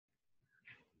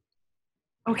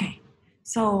Okay,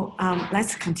 so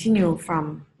let's continue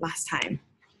from last time.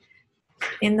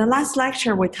 In the last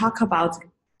lecture, we talked about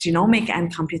genomic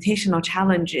and computational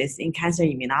challenges in cancer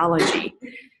immunology.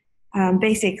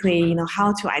 Basically,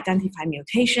 how to identify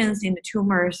mutations in the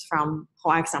tumors from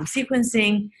whole exome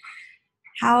sequencing,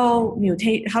 how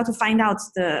to find out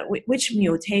which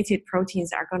mutated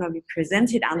proteins are going to be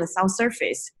presented on the cell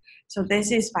surface. So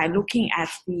this is by looking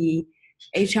at the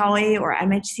HLA or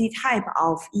MHC type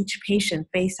of each patient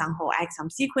based on whole exome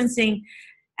sequencing,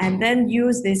 and then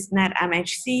use this net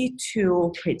MHC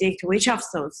to predict which of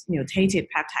those mutated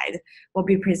peptides will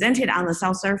be presented on the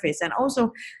cell surface, and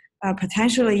also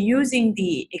potentially using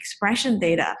the expression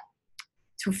data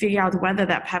to figure out whether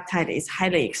that peptide is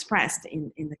highly expressed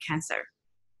in the cancer.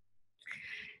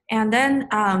 And then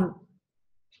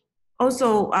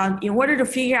also, in order to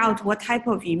figure out what type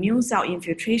of immune cell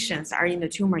infiltrations are in the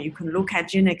tumor, you can look at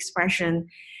gene expression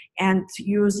and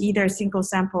use either single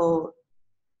sample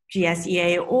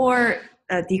GSEA or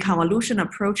deconvolution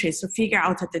approaches to figure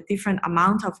out the different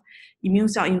amount of immune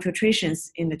cell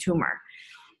infiltrations in the tumor.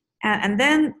 And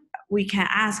then we can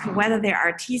ask whether there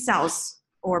are T cells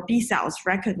or B cells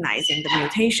recognizing the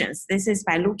mutations. This is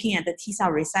by looking at the T cell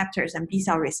receptors and B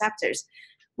cell receptors,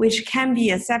 which can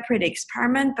be a separate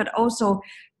experiment, but also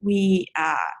we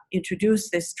introduce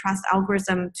this trust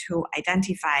algorithm to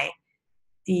identify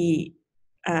the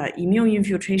immune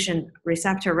infiltration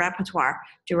receptor repertoire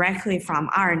directly from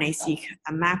RNA-seq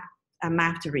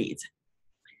mapped reads.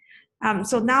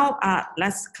 So now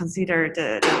let's consider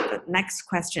the next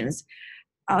questions.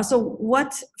 So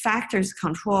what factors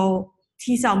control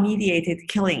T cell mediated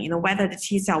killing, whether the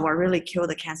T cell will really kill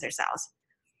the cancer cells?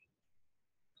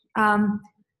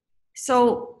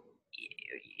 So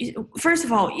first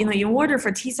of all, in order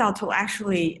for T cell to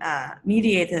actually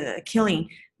mediate the killing,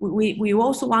 we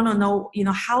also want to know,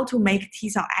 how to make T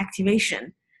cell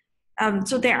activation.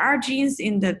 So there are genes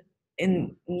in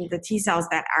the T cells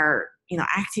that are,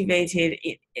 activated.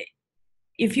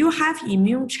 If you have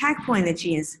immune checkpoint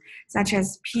genes such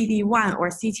as PD1 or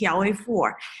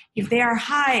CTLA4, if they are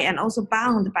high and also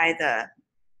bound by the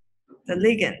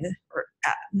ligand,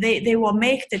 they will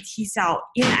make the T cell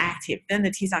inactive. Then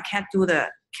the T cell can't do the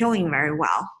killing very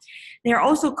well. They are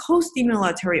also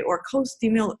co-stimulatory or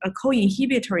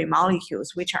co-inhibitory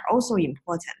molecules, which are also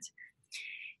important.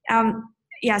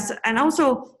 Yes, and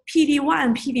also PD1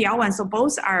 and PD-L1, so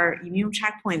both are immune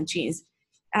checkpoint genes.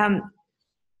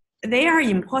 They are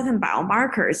important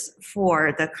biomarkers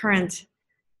for the current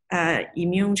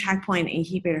immune checkpoint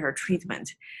inhibitor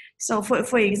treatment. So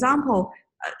for example,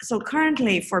 so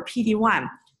currently for PD-1,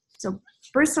 so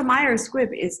Bristol Myers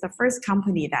Squibb is the first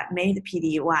company that made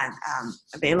PD-1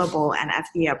 available and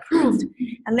FDA approved.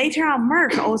 And later on,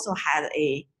 Merck also had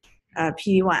a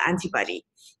PD-1 antibody.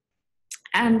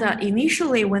 And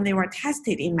initially, when they were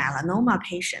tested in melanoma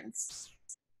patients,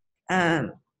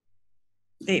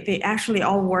 they actually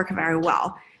all work very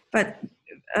well. But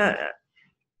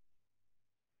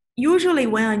usually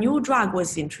when a new drug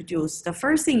was introduced, the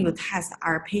first thing you test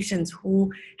are patients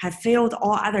who have failed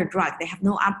all other drugs. They have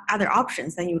no other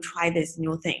options, then you try this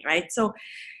new thing, right? So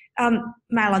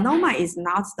melanoma is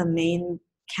not the main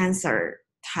cancer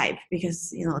type because,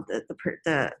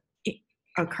 the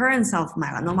occurrence of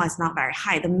melanoma is not very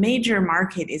high. The major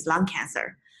market is lung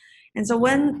cancer. And so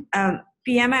when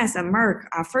BMS and Merck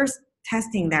are first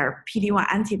testing their PD-1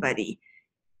 antibody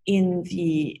in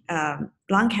the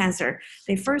lung cancer,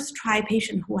 they first try a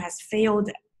patient who has failed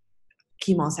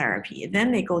chemotherapy.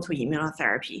 Then they go to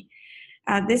immunotherapy.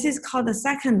 This is called the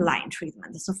second line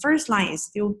treatment. So first line is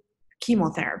still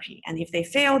chemotherapy. And if they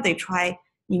fail, they try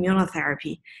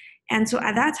immunotherapy. And so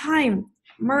at that time,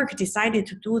 Merck decided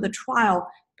to do the trial,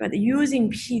 but using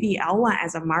PD-L1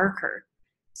 as a marker.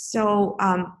 So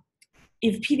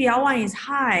if PD-L1 is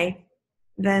high,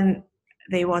 then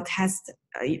they will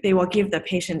give the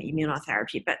patient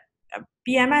immunotherapy. But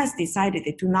BMS decided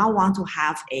they do not want to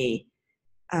have a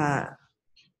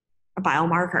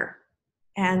biomarker.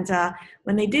 And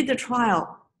when they did the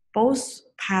trial, both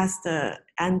passed the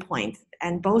endpoint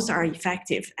and both are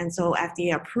effective. And so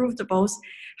FDA approved both.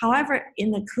 However, in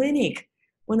the clinic,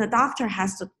 when the doctor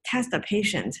has to test the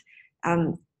patient,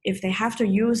 if they have to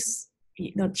use,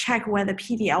 check whether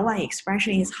PD-L1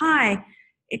 expression is high,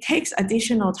 it takes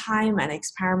additional time and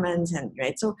experiment, and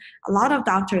right. So a lot of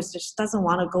doctors just doesn't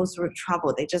want to go through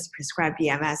trouble. They just prescribe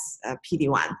BMS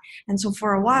PD-1, and so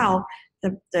for a while,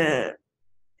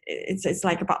 it's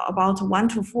like about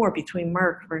 1-4 between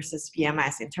Merck versus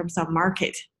BMS in terms of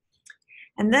market.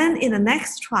 And then in the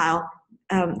next trial,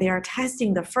 they are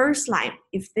testing the first line.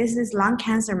 If this is lung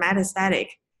cancer metastatic,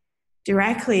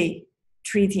 directly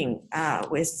treating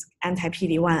with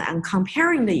anti-PD-1 and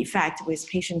comparing the effect with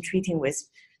patient treating with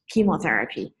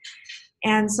chemotherapy.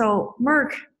 And so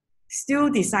Merck still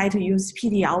decided to use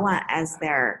PD-L1 as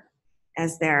their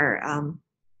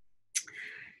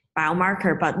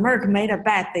biomarker, but Merck made a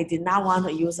bet they did not want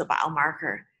to use a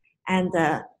biomarker. And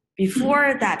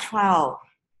before that trial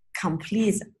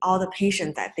completes all the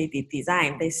patients that they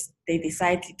designed, they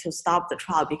decided to stop the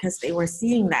trial because they were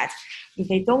seeing that if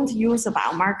they don't use a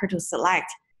biomarker to select,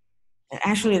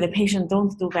 actually the patient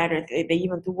don't do better, they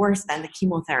even do worse than the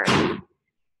chemotherapy.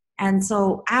 And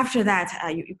so after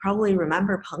that, you probably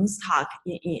remember Peng's talk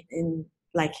in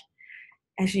like,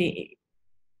 actually,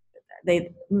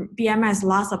 BMS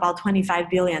lost about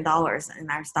 $25 billion in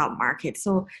our stock market.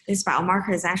 So this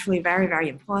biomarker is actually very, very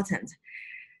important.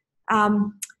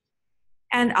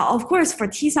 And of course, for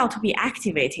T cell to be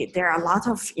activated, there are a lot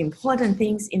of important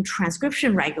things in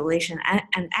transcription regulation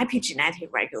and epigenetic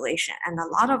regulation. And a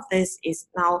lot of this is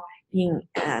now being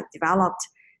developed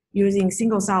using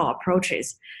single cell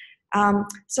approaches.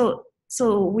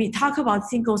 So we talk about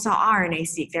single cell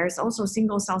RNA-seq. There's also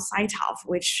single cell CyTOF,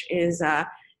 which is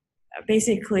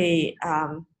basically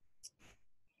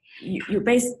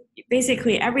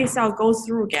basically every cell goes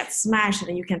through, gets smashed,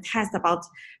 and you can test about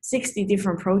 60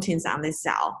 different proteins on this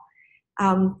cell.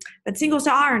 But single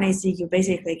cell RNA-seq, you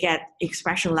basically get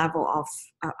expression level of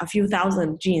a few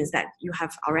thousand genes that you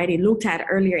have already looked at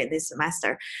earlier in this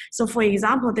semester. So for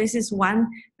example, this is one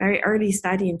very early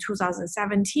study in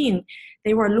 2017.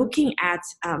 They were looking at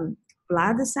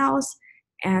blood cells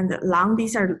and lung.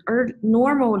 These are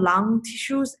normal lung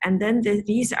tissues, and then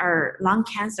these are lung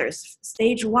cancers,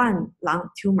 stage 1 lung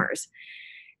tumors.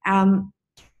 And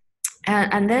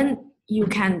then you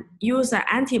can use an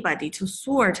antibody to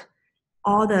sort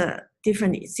all the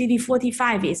different,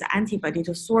 CD45 is an antibody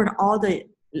to sort all the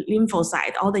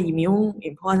lymphocyte, all the immune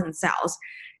important cells.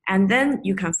 And then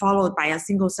you can follow it by a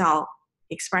single cell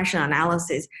expression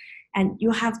analysis. And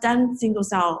you have done single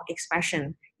cell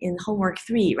expression in homework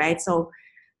 3, right? So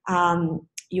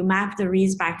you map the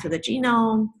reads back to the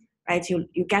genome, right? You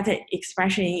get the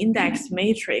expression index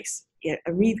matrix,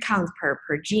 a read count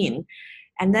per gene,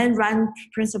 and then run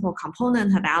principal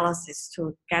component analysis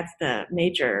to get the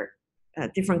major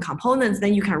different components.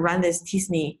 Then you can run this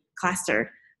TSNE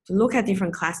cluster to look at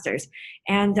different clusters.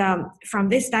 And from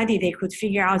this study, they could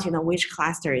figure out, which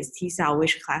cluster is T cell,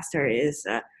 which cluster is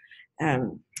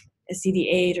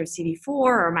CD8 or CD4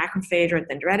 or macrophage or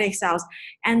dendritic cells.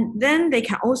 And then they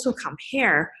can also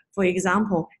compare, for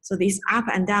example, so these up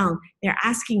and down, they're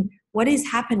asking what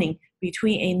is happening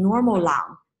between a normal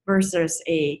lung versus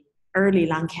a early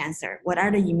lung cancer. What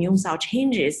are the immune cell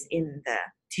changes in the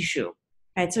tissue?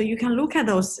 Right, so you can look at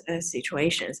those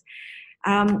situations.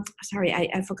 Sorry,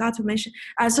 I forgot to mention.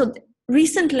 So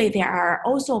recently, there are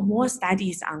also more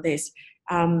studies on this.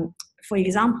 For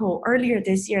example, earlier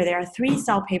this year, there are 3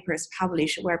 cell papers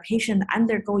published where patients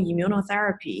undergo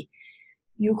immunotherapy.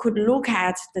 You could look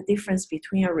at the difference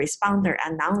between a responder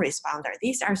and non-responder.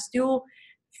 These are still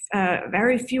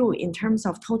very few in terms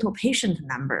of total patient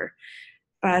number,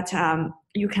 but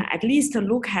you can at least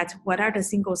look at what are the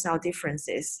single cell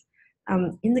differences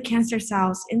in the cancer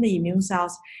cells, in the immune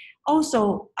cells.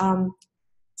 Also,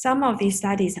 some of these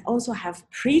studies also have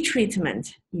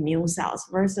pre-treatment immune cells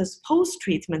versus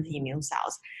post-treatment immune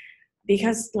cells,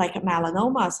 because like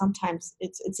melanoma, sometimes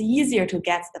it's easier to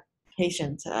get the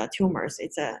patient tumors. You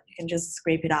can just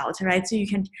scrape it out, right? So you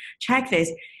can check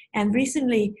this. And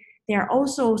recently, there are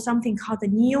also something called the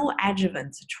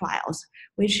neoadjuvant trials,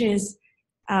 which is,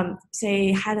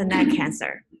 say, head and neck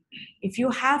cancer. If you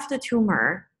have the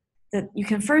tumor, you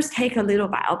can first take a little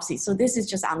biopsy. So this is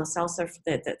just on the cell surface,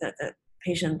 the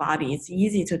patient body. It's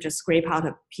easy to just scrape out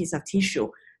a piece of tissue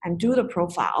and do the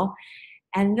profile,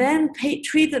 and then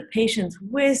treat the patient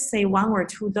with, say, 1 or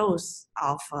 2 doses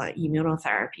of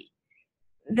immunotherapy.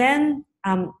 Then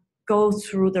go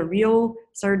through the real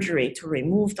surgery to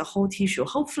remove the whole tissue.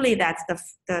 Hopefully that's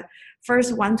the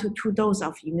first 1 to 2 doses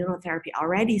of immunotherapy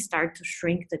already start to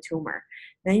shrink the tumor.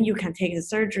 Then you can take the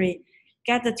surgery,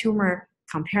 get the tumor,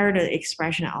 compare the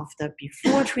expression of the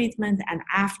before treatment and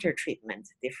after treatment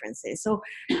differences. So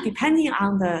depending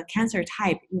on the cancer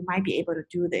type, you might be able to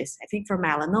do this. I think for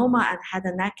melanoma and head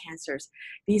and neck cancers,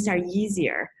 these are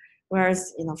easier.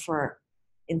 Whereas, for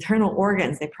internal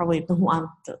organs, they probably don't want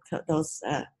those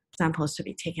samples to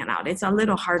be taken out. It's a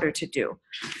little harder to do.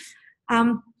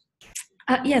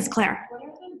 Yes, Claire. What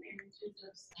are the magnitudes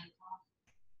of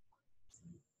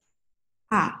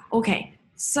CyTOF? Okay.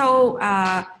 So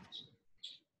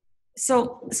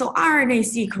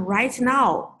RNA-seq right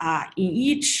now, in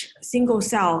each single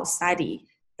cell study,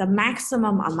 the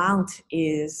maximum amount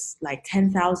is like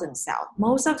 10,000 cells.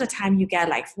 Most of the time you get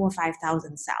like 4,000 or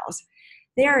 5,000 cells.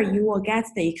 There you will get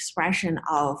the expression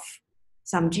of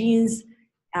some genes,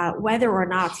 whether or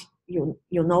not you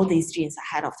know these genes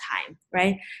ahead of time,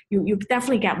 right? You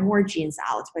definitely get more genes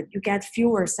out, but you get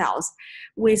fewer cells.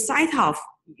 With CyTOF,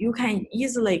 you can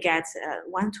easily get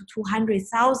 1 to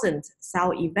 200,000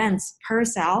 cell events per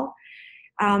cell.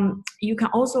 You can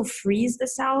also freeze the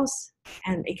cells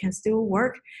and it can still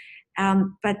work.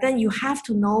 But then you have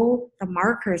to know the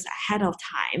markers ahead of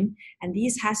time, and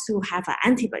these has to have an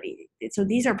antibody. So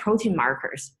these are protein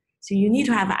markers. So you need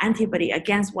to have an antibody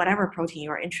against whatever protein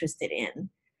you're interested in.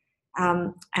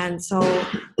 And so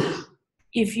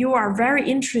if you are very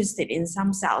interested in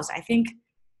some cells, I think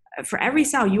for every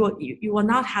cell, you will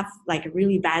not have like a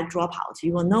really bad dropout.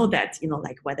 You will know that,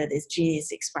 like whether this gene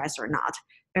is expressed or not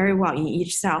very well in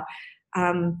each cell.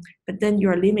 But then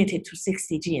you're limited to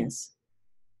 60 genes,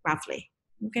 roughly.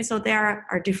 Okay, so there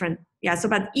are different,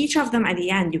 but each of them at the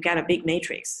end, you get a big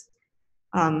matrix.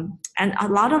 And a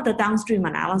lot of the downstream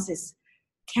analysis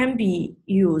can be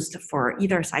used for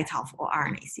either CyTOF or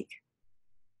RNA-seq.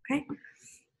 Okay.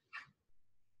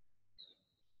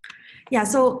 Yeah,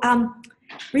 so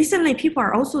recently people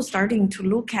are also starting to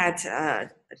look at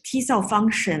T cell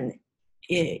function,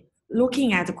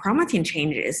 looking at the chromatin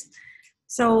changes.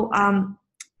 So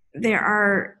there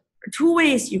are two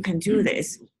ways you can do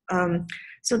this.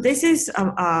 So this is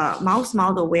a mouse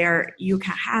model where you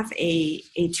can have a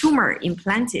tumor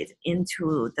implanted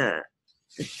into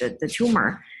the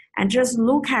tumor and just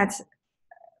look at,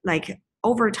 like,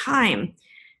 over time,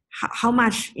 how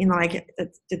much,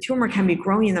 the tumor can be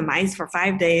growing in the mice for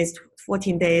 5 days,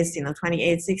 14 days,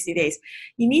 28, 60 days.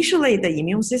 Initially, the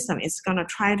immune system is going to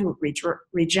try to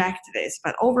reject this,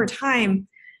 but over time,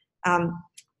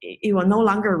 it will no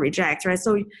longer reject, right?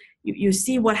 So you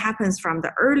see what happens from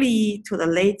the early to the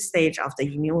late stage of the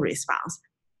immune response.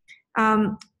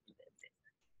 So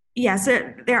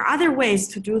there are other ways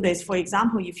to do this. For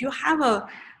example, if you have a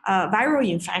viral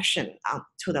infection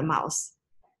to the mouse,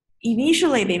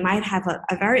 initially they might have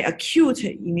a very acute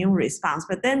immune response,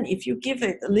 but then if you give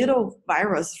it a little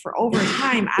virus for over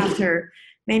time, after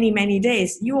many, many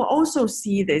days, you will also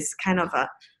see this kind of a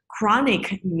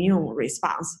chronic immune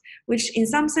response, which in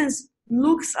some sense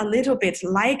looks a little bit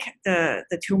like the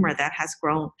tumor that has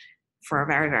grown for a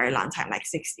very, very long time, like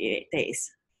 68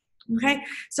 days. Okay,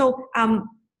 so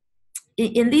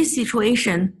in this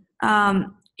situation,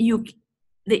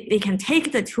 they can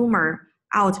take the tumor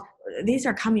out. These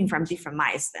are coming from different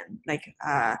mice then. Like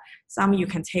some you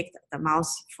can take the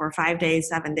mouse for 5 days,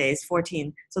 7 days,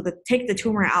 14. So take the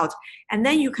tumor out, and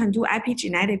then you can do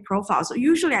epigenetic profile. So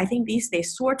usually I think they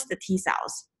sort the T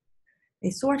cells.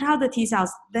 They sort out the T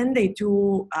cells, then they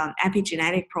do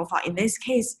epigenetic profile. In this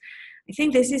case, I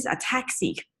think this is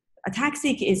ATAC-seq.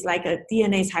 ATAC-seq is like a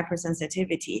DNA's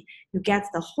hypersensitivity. You get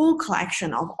the whole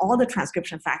collection of all the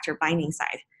transcription factor binding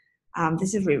site.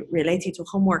 This is related to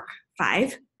homework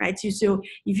 5, right? So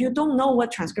if you don't know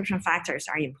what transcription factors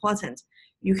are important,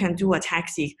 you can do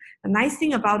ATAC-seq. The nice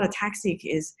thing about ATAC-seq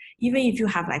is even if you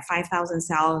have like 5,000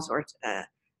 cells or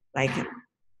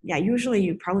usually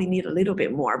you probably need a little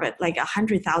bit more, but like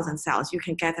 100,000 cells, you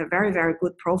can get a very, very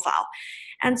good profile.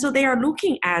 And so they are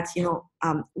looking at,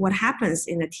 what happens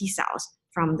in the T cells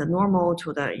from the normal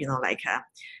to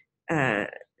the,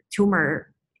 tumor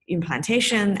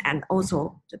implantation, and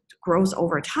also the growth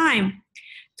over time,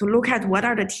 to look at what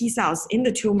are the T cells in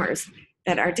the tumors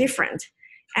that are different.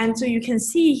 And so you can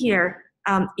see here,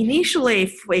 initially,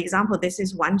 for example, this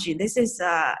is one gene. This is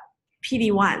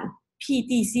PD1.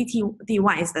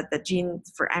 PDCT1 is the gene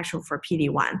for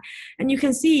PD1. And you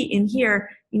can see in here,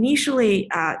 initially,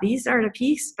 these are the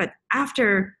peaks, but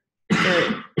after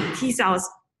the T cells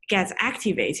gets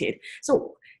activated.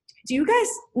 So do you guys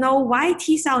know why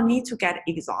T cell need to get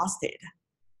exhausted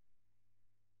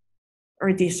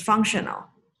or dysfunctional?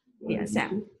 Yeah,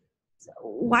 Sam. So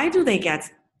why do they get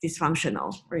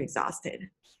dysfunctional or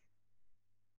exhausted?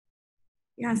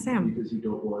 Yeah, Sam. Because you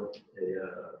don't want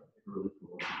really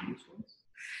use ones.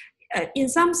 In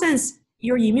some sense,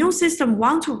 your immune system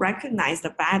wants to recognize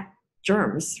the bad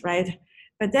germs, right?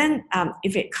 But then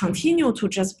if it continues to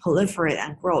just proliferate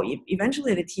and grow,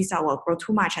 eventually the T cell will grow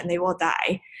too much and they will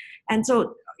die. And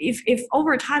so if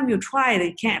over time you try,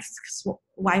 they can't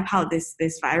wipe out this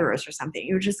virus or something,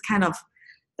 you just kind of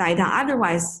die down.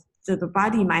 Otherwise, the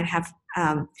body might have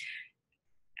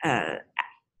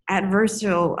adverse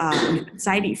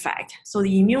side effect. So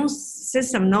the immune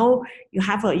system know you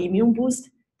have an immune boost,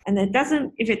 and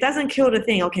if it doesn't kill the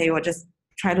thing, okay, you'll just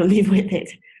try to live with it,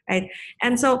 right?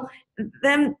 And so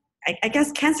then I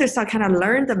guess cancer cell kind of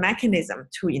learned the mechanism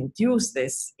to induce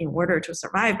this in order to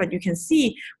survive. But you can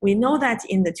see, we know that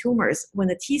in the tumors, when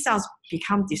the T cells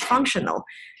become dysfunctional,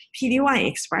 PD-1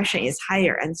 expression is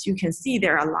higher. And you can see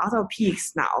there are a lot of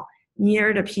peaks now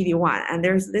near the PD-1. And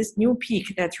there's this new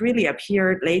peak that really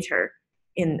appeared later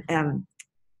in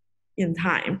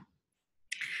time.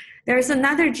 There's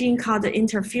another gene called the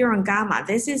interferon gamma.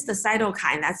 This is the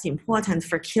cytokine that's important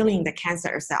for killing the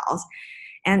cancer cells.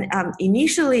 And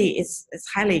initially, it's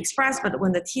highly expressed, but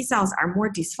when the T cells are more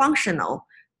dysfunctional,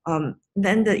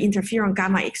 then the interferon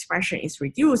gamma expression is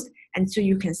reduced. And so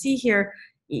you can see here,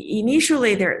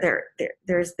 initially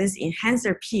there's this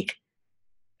enhancer peak,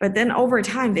 but then over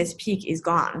time, this peak is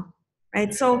gone,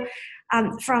 right? So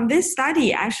from this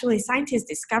study, actually, scientists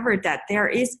discovered that there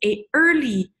is a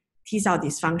early T cell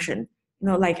dysfunction. You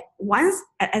know, like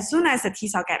as soon as the T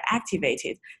cell get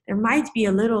activated, there might be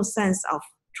a little sense of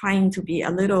trying to be a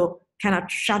little, kind of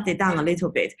shut it down a little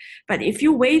bit. But if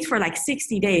you wait for like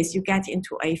 60 days, you get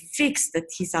into a fixed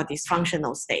T cell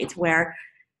dysfunctional state where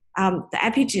the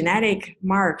epigenetic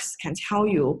marks can tell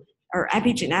you, or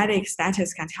epigenetic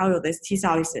status can tell you this T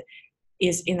cell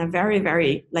is in a very,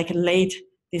 very like late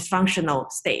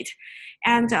dysfunctional state.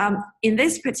 And in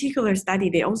this particular study,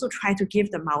 they also try to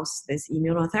give the mouse this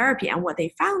immunotherapy. And what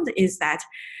they found is that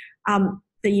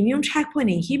the immune checkpoint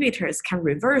inhibitors can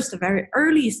reverse the very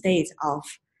early stage of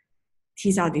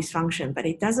T cell dysfunction, but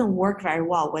it doesn't work very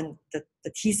well when the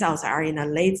T cells are in a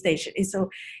late stage.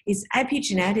 So it's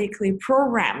epigenetically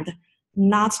programmed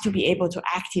not to be able to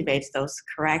activate those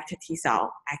correct T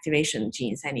cell activation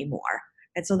genes anymore.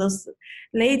 And so those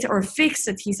late or fixed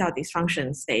T cell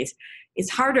dysfunction states,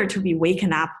 it's harder to be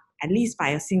waken up, at least by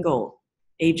a single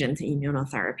agent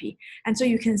immunotherapy. And so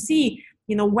you can see,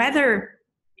 you know, whether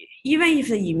even if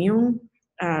the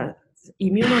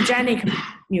immunogenic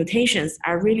mutations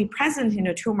are really present in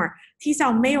the tumor, T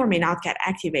cell may or may not get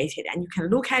activated. And you can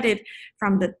look at it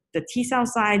from the T cell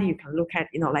side, you can look at,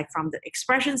 you know, like from the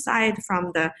expression side,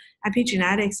 from the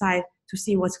epigenetic side to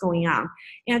see what's going on.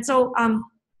 And so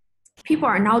people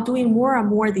are now doing more and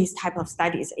more these type of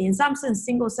studies. In some sense,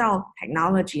 single cell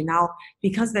technology now,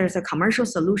 because there's a commercial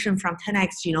solution from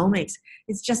 10x Genomics,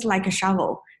 it's just like a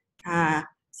shovel.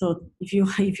 So if you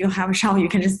have a shovel, you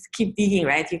can just keep digging,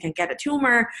 right? You can get a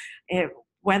tumor.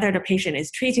 Whether the patient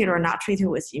is treated or not treated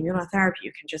with immunotherapy,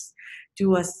 you can just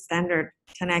do a standard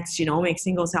 10x Genomics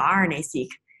single-cell RNA-seq.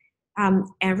 And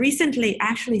recently,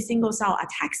 actually, single-cell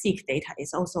attack-seq data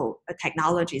is also, a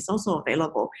technology is also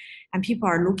available, and people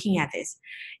are looking at this.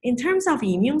 In terms of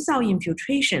immune cell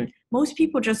infiltration, most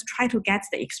people just try to get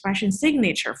the expression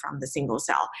signature from the single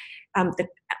cell.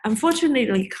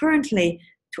 Unfortunately, currently,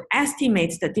 to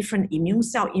estimate the different immune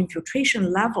cell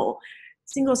infiltration level,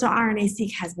 single-cell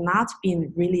RNA-seq has not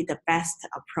been really the best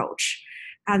approach.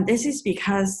 And this is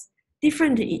because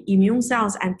different immune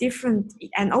cells and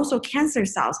also cancer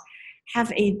cells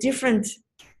have a different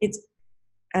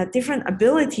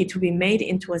ability to be made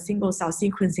into a single-cell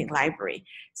sequencing library.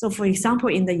 So for example,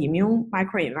 in the immune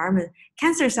microenvironment,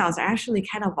 cancer cells are actually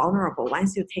kind of vulnerable.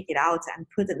 Once you take it out and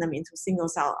put them into single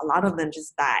cell, a lot of them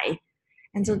just die.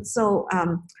 And so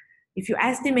if you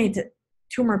estimate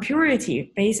tumor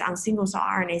purity based on single-cell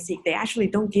RNA-seq, they actually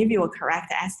don't give you a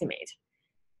correct estimate.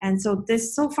 And so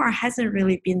this so far hasn't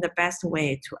really been the best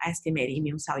way to estimate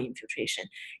immune cell infiltration.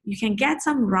 You can get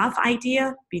some rough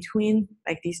idea between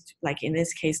like in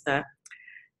this case, the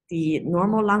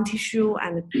normal lung tissue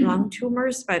and the lung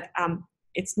tumors, but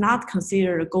it's not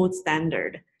considered a gold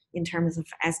standard in terms of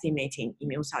estimating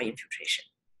immune cell infiltration.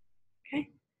 Okay.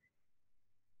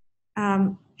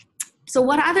 So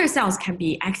what other cells can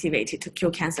be activated to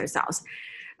kill cancer cells?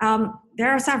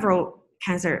 There are several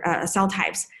cancer cell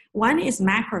types. One is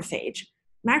macrophage.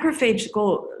 Macrophage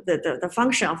the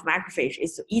function of macrophage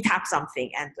is to eat up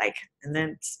something and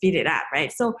then speed it up,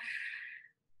 right? So,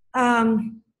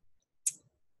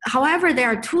 however, there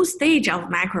are two stages of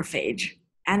macrophage,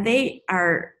 and they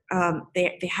are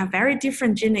they have very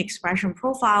different gene expression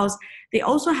profiles. They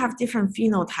also have different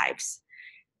phenotypes.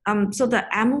 So the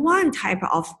M1 type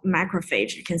of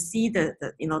macrophage, you can see the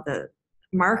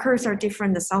markers are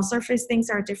different, the cell surface things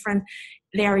are different.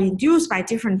 They are induced by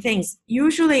different things.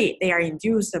 Usually they are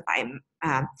induced by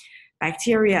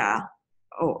bacteria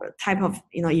or type of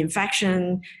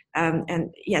infection.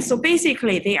 So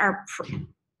basically they are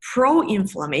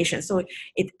pro-inflammation. So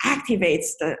it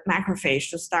activates the macrophage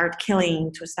to start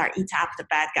killing, to start eat up the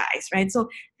bad guys, right? So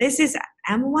this is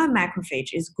M1 macrophage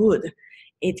is good.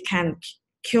 It can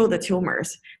kill the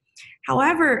tumors.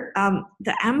 However,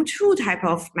 the M2 type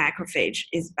of macrophage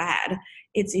is bad.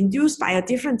 It's induced by a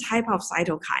different type of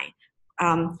cytokine.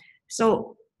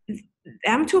 So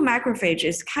M2 macrophage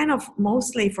is kind of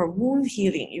mostly for wound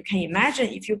healing. You can imagine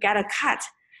if you get a cut,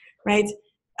 right?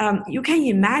 You can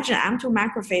imagine M2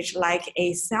 macrophage like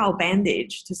a cell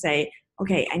bandage to say,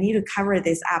 okay, I need to cover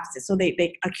this up. So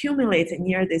they accumulate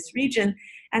near this region.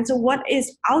 And so what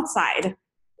is outside,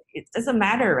 it doesn't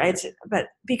matter, right? But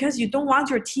because you don't want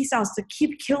your T cells to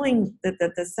keep killing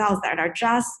the cells that are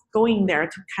just going there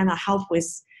to kind of help with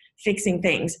fixing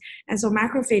things. And so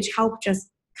macrophage help just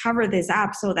cover this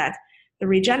up so that the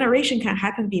regeneration can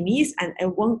happen beneath and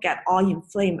it won't get all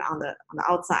inflamed on the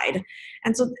outside.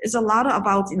 And so it's a lot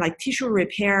about like tissue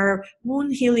repair,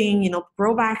 wound healing,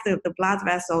 grow back the blood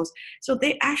vessels. So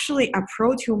they actually are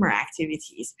pro-tumor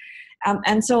activities.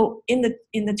 And so in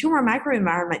the tumor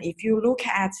microenvironment, if you look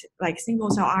at like single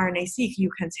cell RNA-seq,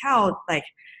 you can tell like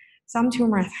some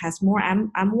tumors has more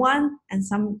M1 and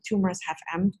some tumors have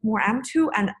more M2,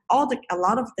 and a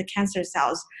lot of the cancer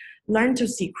cells learn to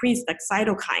secrete the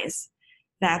cytokines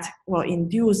that will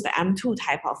induce the M2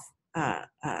 type of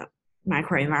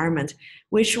microenvironment,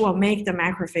 which will make the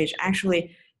macrophage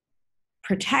actually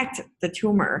protect the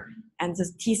tumor and the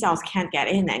T cells can't get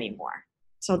in anymore.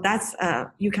 So that's,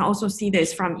 you can also see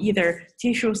this from either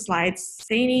tissue slide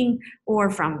staining or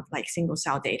from like single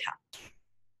cell data.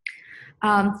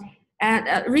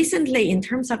 And recently, in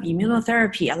terms of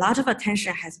immunotherapy, a lot of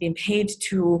attention has been paid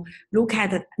to look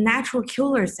at the natural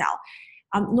killer cell.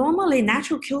 Normally,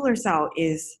 natural killer cell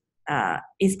is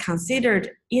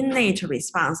considered innate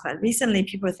response, but recently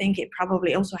people think it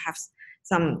probably also has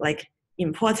some like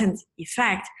important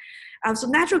effect. So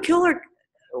natural killer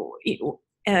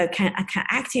can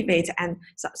activate, and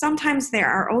sometimes there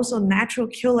are also natural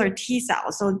killer T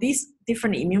cells. So these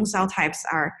different immune cell types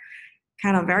are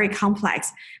kind of very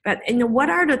complex. But what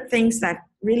are the things that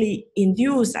really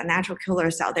induce a natural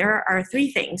killer cell? There are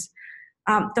three things.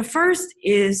 The first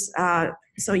is,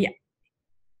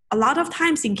 a lot of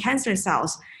times in cancer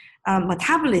cells,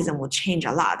 metabolism will change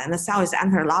a lot and the cell is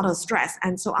under a lot of stress.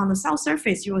 And so on the cell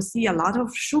surface, you will see a lot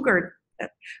of sugar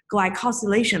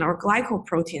glycosylation or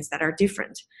glycoproteins that are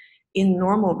different in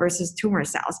normal versus tumor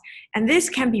cells. And this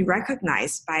can be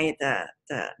recognized by the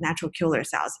natural killer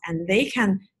cells, and they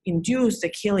can induce the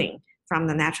killing from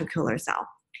the natural killer cell.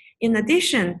 In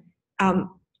addition,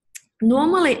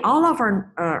 normally all of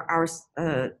our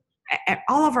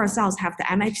cells have the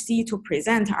MHC to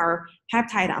present our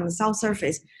peptide on the cell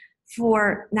surface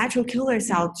for natural killer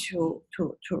cell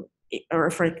or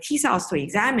for T cells to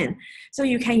examine. So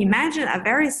you can imagine a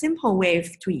very simple way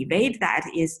to evade that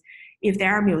is if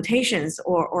there are mutations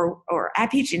or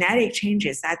epigenetic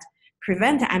changes that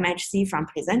prevent MHC from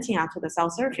presenting onto the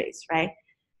cell surface, right?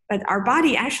 But our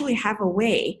body actually have a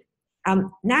way.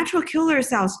 Natural killer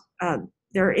cells,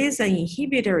 there is an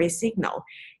inhibitory signal.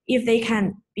 If they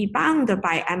can be bound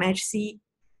by MHC,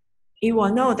 it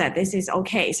will know that this is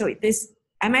okay. So this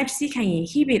MHC can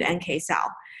inhibit NK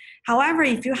cell. However,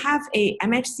 if you have a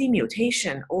MHC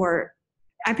mutation or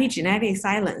epigenetic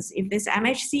silence, if this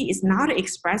MHC is not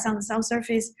expressed on the cell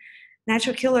surface,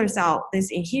 natural killer cell,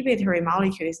 this inhibitory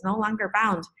molecule is no longer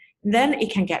bound, then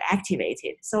it can get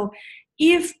activated. So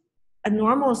if a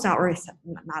normal cell, or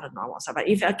not a normal cell, but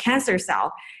if a cancer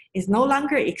cell is no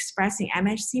longer expressing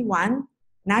MHC1,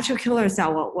 natural killer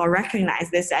cell will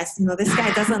recognize this as, this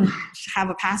guy doesn't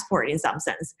have a passport in some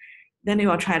sense. Then it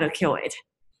will try to kill it.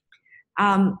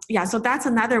 So that's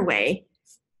another way.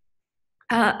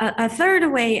 A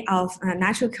third way of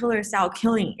natural killer cell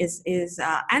killing is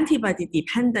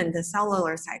antibody-dependent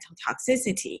cellular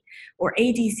cytotoxicity, or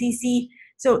ADCC.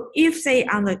 So if, say,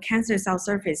 on the cancer cell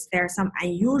surface, there are some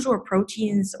unusual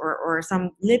proteins or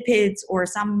some lipids or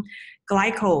some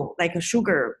glyco, like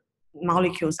sugar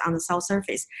molecules on the cell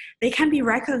surface, they can be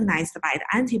recognized by the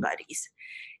antibodies.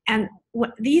 And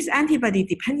these antibodies,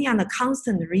 depending on the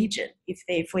constant region, if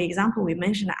they, for example, we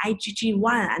mentioned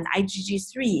IgG1 and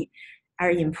IgG3 are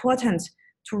important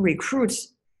to recruit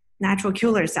natural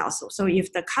killer cells. So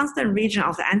if the constant region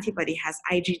of the antibody has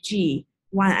IgG1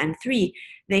 and 3,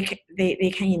 they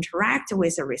can interact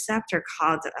with a receptor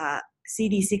called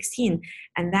CD16,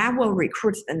 and that will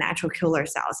recruit the natural killer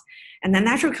cells. And the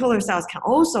natural killer cells can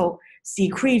also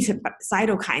secrete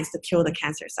cytokines to kill the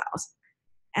cancer cells.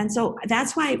 And so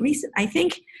that's why I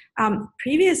think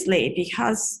previously,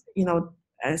 because PD1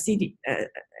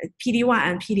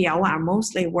 and PD-L1 are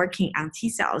mostly working on T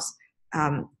cells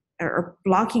or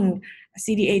blocking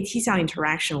CD8 T cell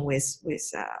interaction with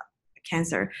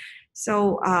cancer.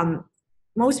 So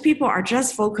most people are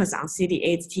just focused on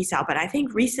CD8 T cell, but I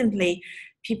think recently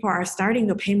people are starting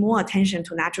to pay more attention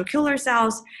to natural killer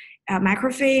cells,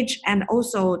 macrophage, and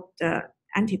also the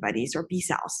antibodies or B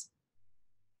cells.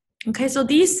 Okay, so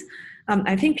these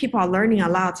I think people are learning a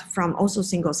lot from also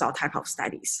single cell type of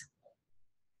studies.